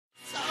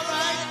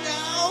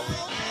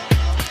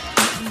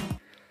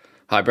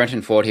Hi,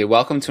 Brenton Ford here.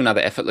 Welcome to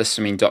another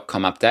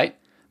effortlessswimming.com update,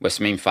 where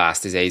swimming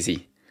fast is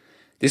easy.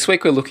 This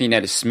week we're looking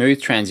at a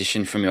smooth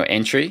transition from your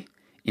entry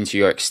into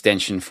your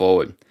extension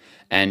forward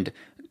and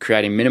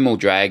creating minimal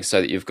drag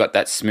so that you've got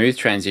that smooth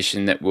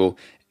transition that will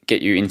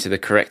get you into the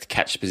correct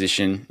catch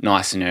position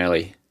nice and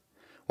early.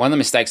 One of the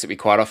mistakes that we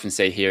quite often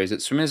see here is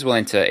that swimmers will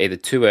enter either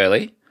too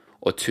early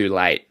or too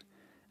late.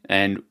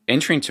 And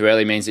entering too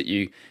early means that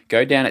you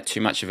go down at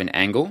too much of an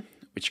angle,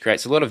 which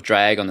creates a lot of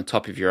drag on the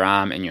top of your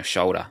arm and your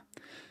shoulder.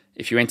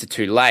 If you enter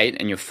too late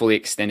and you're fully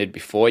extended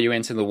before you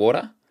enter the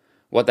water,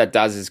 what that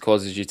does is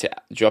causes you to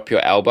drop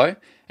your elbow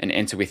and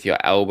enter with your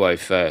elbow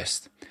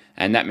first.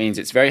 And that means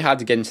it's very hard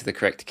to get into the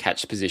correct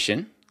catch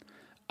position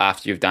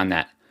after you've done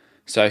that.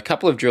 So a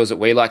couple of drills that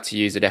we like to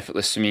use at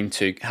Effortless Swimming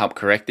to help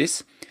correct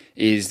this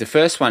is the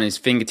first one is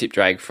fingertip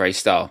drag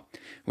freestyle,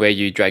 where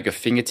you drag your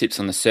fingertips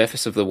on the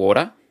surface of the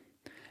water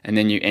and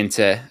then you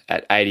enter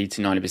at 80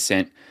 to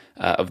 90%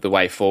 of the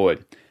way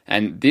forward.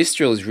 And this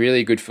drill is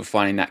really good for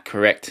finding that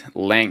correct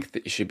length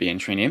that you should be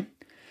entering in,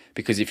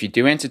 because if you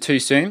do enter too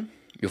soon,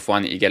 you'll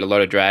find that you get a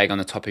lot of drag on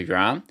the top of your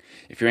arm.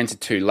 If you enter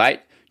too late,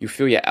 you'll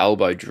feel your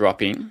elbow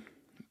dropping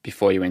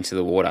before you enter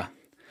the water.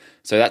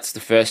 So that's the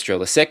first drill.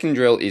 The second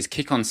drill is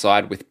kick on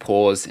side with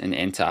pause and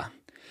enter.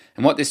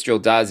 And what this drill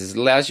does is it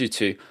allows you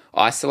to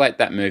isolate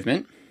that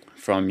movement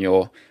from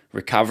your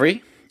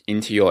recovery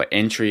into your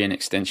entry and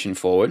extension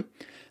forward.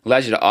 It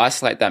allows you to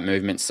isolate that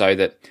movement so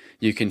that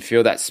you can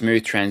feel that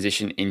smooth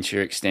transition into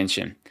your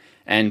extension.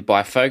 And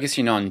by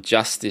focusing on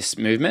just this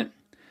movement,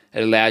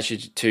 it allows you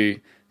to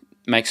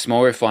make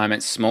small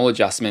refinements, small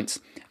adjustments,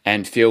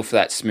 and feel for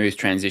that smooth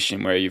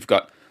transition where you've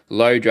got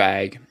low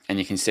drag and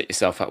you can set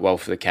yourself up well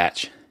for the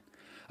catch.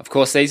 Of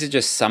course, these are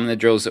just some of the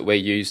drills that we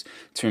use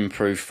to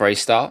improve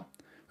freestyle.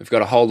 We've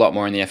got a whole lot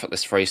more in the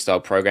Effortless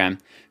Freestyle program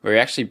where we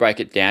actually break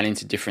it down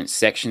into different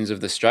sections of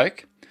the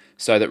stroke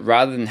so that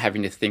rather than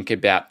having to think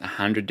about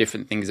 100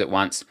 different things at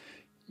once,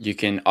 you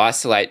can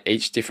isolate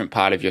each different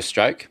part of your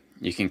stroke,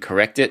 you can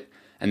correct it,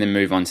 and then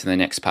move on to the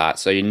next part.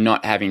 So you're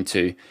not having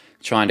to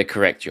trying to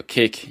correct your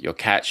kick, your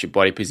catch, your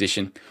body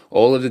position,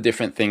 all of the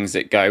different things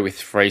that go with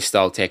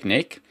freestyle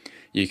technique.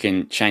 You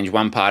can change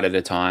one part at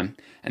a time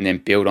and then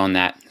build on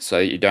that so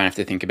that you don't have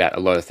to think about a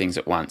lot of things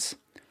at once.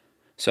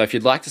 So if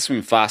you'd like to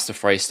swim faster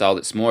freestyle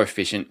that's more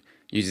efficient,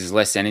 uses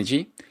less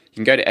energy, you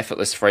can go to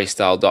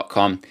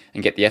effortlessfreestyle.com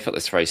and get the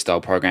Effortless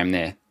Freestyle program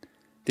there.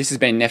 This has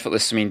been an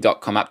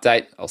effortlessswimming.com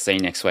update. I'll see you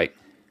next week.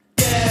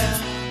 You're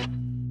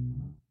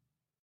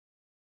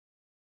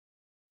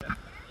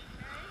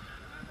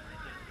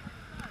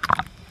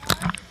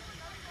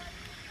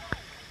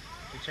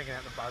checking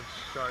out the bug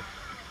stroke.